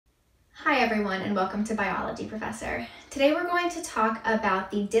Hi everyone and welcome to Biology Professor. Today we're going to talk about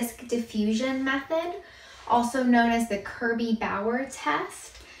the disc diffusion method, also known as the Kirby-Bauer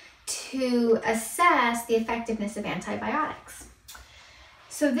test, to assess the effectiveness of antibiotics.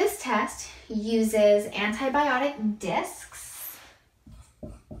 So this test uses antibiotic discs.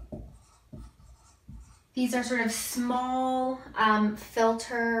 These are sort of small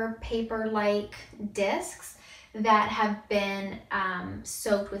filter paper-like discs that have been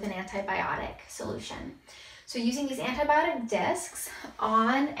soaked with an antibiotic solution. So using these antibiotic discs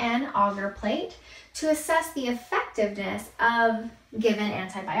on an agar plate to assess the effectiveness of given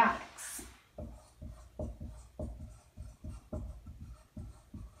antibiotics.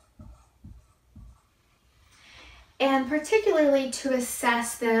 And particularly to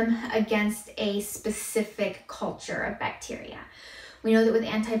assess them against a specific culture of bacteria. We know that with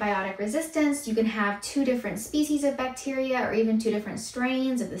antibiotic resistance, you can have two different species of bacteria or even two different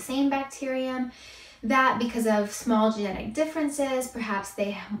strains of the same bacterium. That, because of small genetic differences, perhaps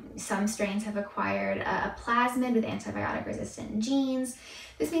some strains have acquired a plasmid with antibiotic resistant genes.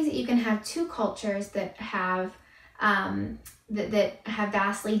 This means that you can have two cultures that have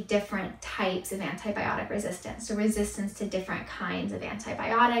vastly different types of antibiotic resistance. So resistance to different kinds of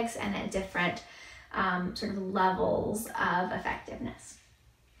antibiotics and at different sort of levels of effectiveness.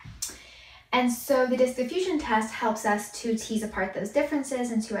 And so the disc diffusion test helps us to tease apart those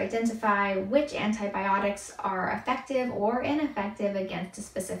differences and to identify which antibiotics are effective or ineffective against a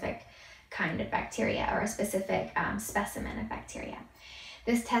specific kind of bacteria or a specific specimen of bacteria.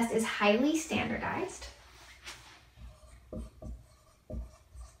 This test is highly standardized.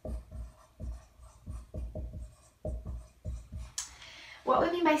 What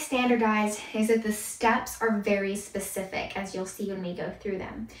we mean by standardized is that the steps are very specific, as you'll see when we go through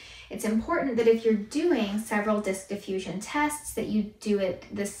them. It's important that if you're doing several disc diffusion tests, that you do it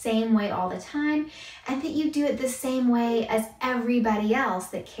the same way all the time, and that you do it the same way as everybody else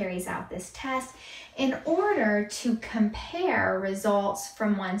that carries out this test in order to compare results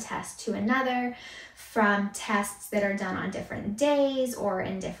from one test to another, from tests that are done on different days or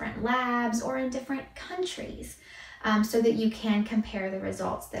in different labs or in different countries. So that you can compare the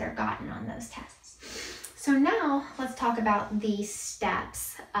results that are gotten on those tests. So now let's talk about the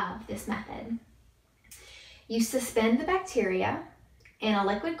steps of this method. You suspend the bacteria in a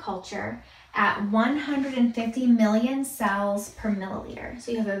liquid culture at 150 million cells per milliliter.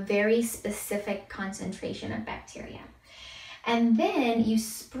 So you have a very specific concentration of bacteria. And then you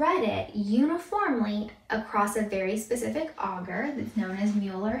spread it uniformly across a very specific agar that's known as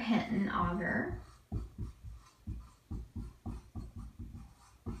mueller-hinton agar.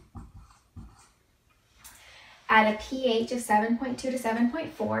 At a pH of 7.2 to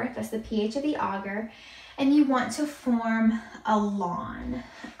 7.4, that's the pH of the agar, and you want to form a lawn.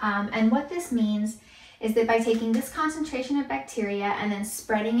 And what this means is that by taking this concentration of bacteria and then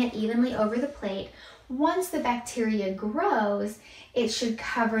spreading it evenly over the plate, once the bacteria grows, it should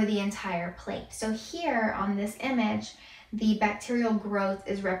cover the entire plate. So here on this image, the bacterial growth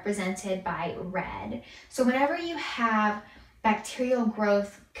is represented by red. So whenever you have bacterial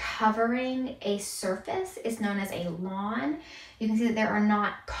growth covering a surface is known as a lawn. You can see that there are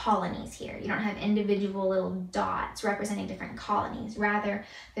not colonies here. You don't have individual little dots representing different colonies. Rather,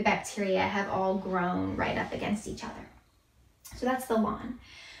 the bacteria have all grown right up against each other. So that's the lawn.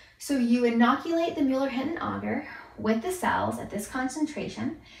 So you inoculate the mueller-hinton agar with the cells at this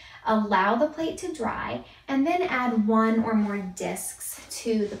concentration, allow the plate to dry, and then add one or more discs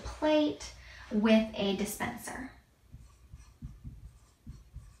to the plate with a dispenser.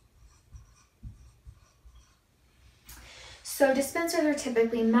 So dispensers are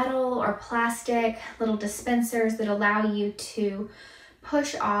typically metal or plastic, little dispensers that allow you to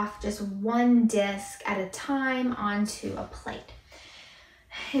push off just one disc at a time onto a plate.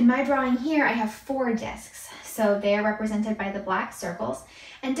 In my drawing here, I have 4 discs. So they are represented by the black circles,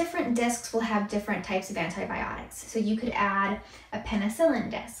 and different discs will have different types of antibiotics. So you could add a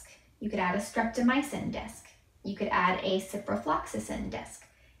penicillin disc, you could add a streptomycin disc, you could add a ciprofloxacin disc,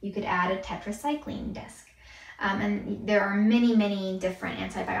 you could add a tetracycline disc. And there are many, many different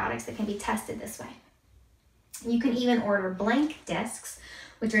antibiotics that can be tested this way. You can even order blank discs,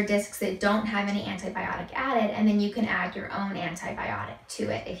 which are discs that don't have any antibiotic added, and then you can add your own antibiotic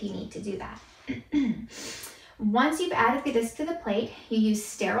to it if you need to do that. Once you've added the disc to the plate, you use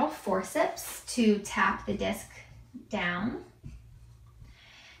sterile forceps to tap the disc down.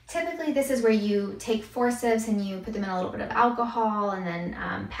 Typically, this is where you take forceps and you put them in a little bit of alcohol and then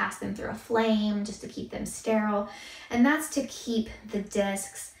pass them through a flame just to keep them sterile. And that's to keep the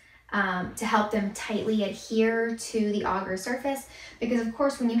discs to help them tightly adhere to the agar surface. Because of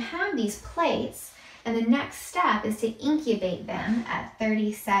course, when you have these plates, and the next step is to incubate them at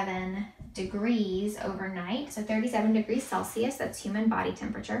 37 degrees overnight. So 37 degrees Celsius, that's human body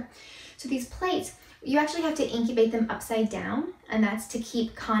temperature. So these plates, you actually have to incubate them upside down, and that's to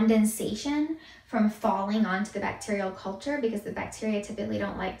keep condensation from falling onto the bacterial culture, because the bacteria typically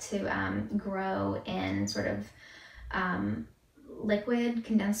don't like to grow in sort of liquid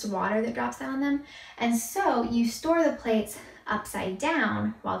condensed water that drops down on them. And so you store the plates upside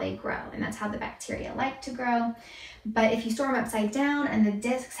down while they grow, and that's how the bacteria like to grow. But if you store them upside down and the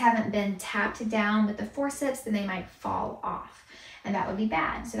discs haven't been tapped down with the forceps, then they might fall off, and that would be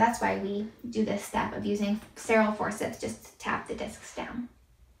bad. So that's why we do this step of using sterile forceps just to tap the discs down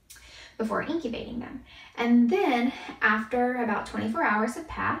before incubating them. And then after about 24 hours have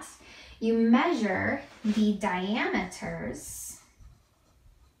passed, you measure the diameters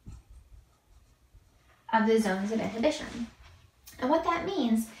of the zones of inhibition. And what that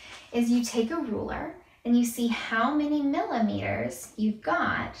means is you take a ruler and you see how many millimeters you've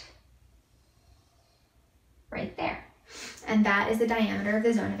got right there. And that is the diameter of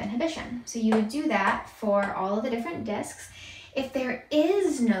the zone of inhibition. So you would do that for all of the different discs. If there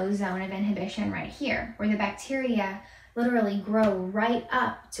is no zone of inhibition right here, where the bacteria literally grow right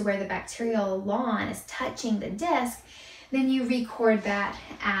up to where the bacterial lawn is touching the disc, then you record that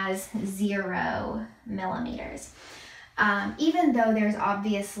as 0 millimeters. Even though there's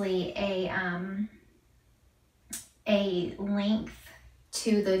obviously a length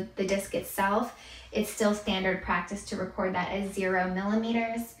to the disc itself, it's still standard practice to record that as 0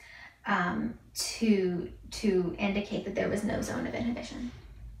 millimeters to indicate that there was no zone of inhibition.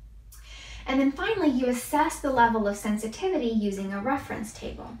 And then finally, you assess the level of sensitivity using a reference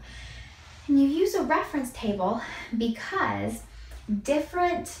table. And you use a reference table because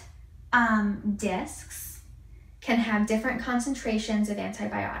different discs can have different concentrations of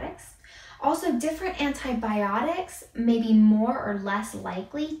antibiotics. Also, different antibiotics may be more or less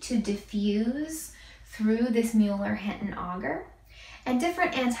likely to diffuse through this mueller-hinton agar. And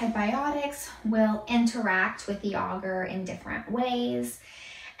different antibiotics will interact with the agar in different ways.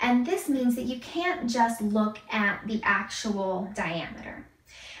 And this means that you can't just look at the actual diameter.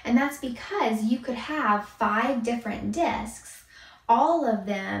 And that's because you could have 5 different discs, all of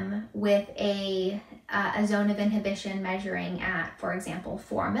them with a zone of inhibition measuring at, for example,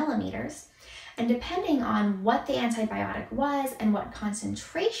 4 millimeters. And depending on what the antibiotic was and what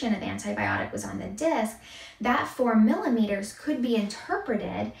concentration of antibiotic was on the disc, that 4 millimeters could be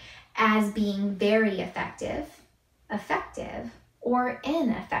interpreted as being very effective, or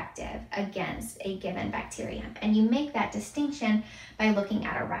ineffective against a given bacterium. And you make that distinction by looking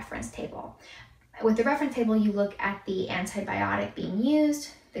at a reference table. With the reference table, you look at the antibiotic being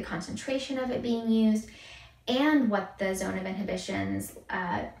used, the concentration of it being used, and what the zone of inhibition's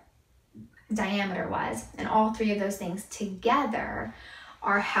diameter was. And all 3 of those things together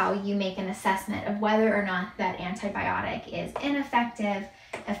are how you make an assessment of whether or not that antibiotic is ineffective,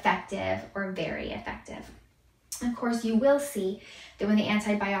 effective, or very effective. Of course, you will see that when the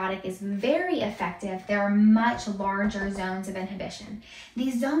antibiotic is very effective, there are much larger zones of inhibition.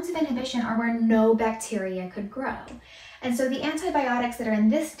 These zones of inhibition are where no bacteria could grow. And so the antibiotics that are in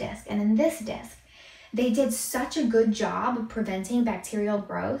this disc and in this disc, they did such a good job of preventing bacterial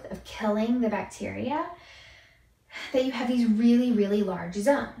growth, of killing the bacteria, that you have these really, really large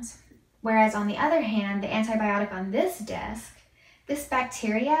zones. Whereas on the other hand, the antibiotic on this disc, this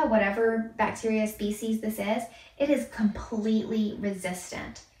bacteria, whatever bacteria species this is, it is completely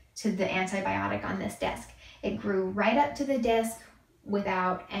resistant to the antibiotic on this disc. It grew right up to the disc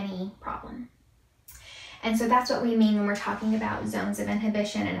without any problem. And so that's what we mean when we're talking about zones of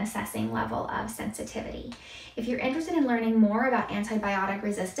inhibition and assessing level of sensitivity. If you're interested in learning more about antibiotic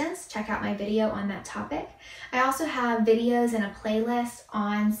resistance, check out my video on that topic. I also have videos and a playlist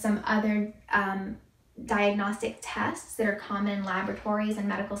on some other diagnostic tests that are common in laboratories and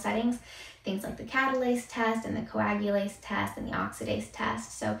medical settings, things like the catalase test and the coagulase test and the oxidase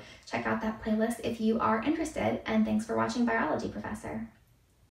test. So check out that playlist if you are interested, and thanks for watching Biology Professor.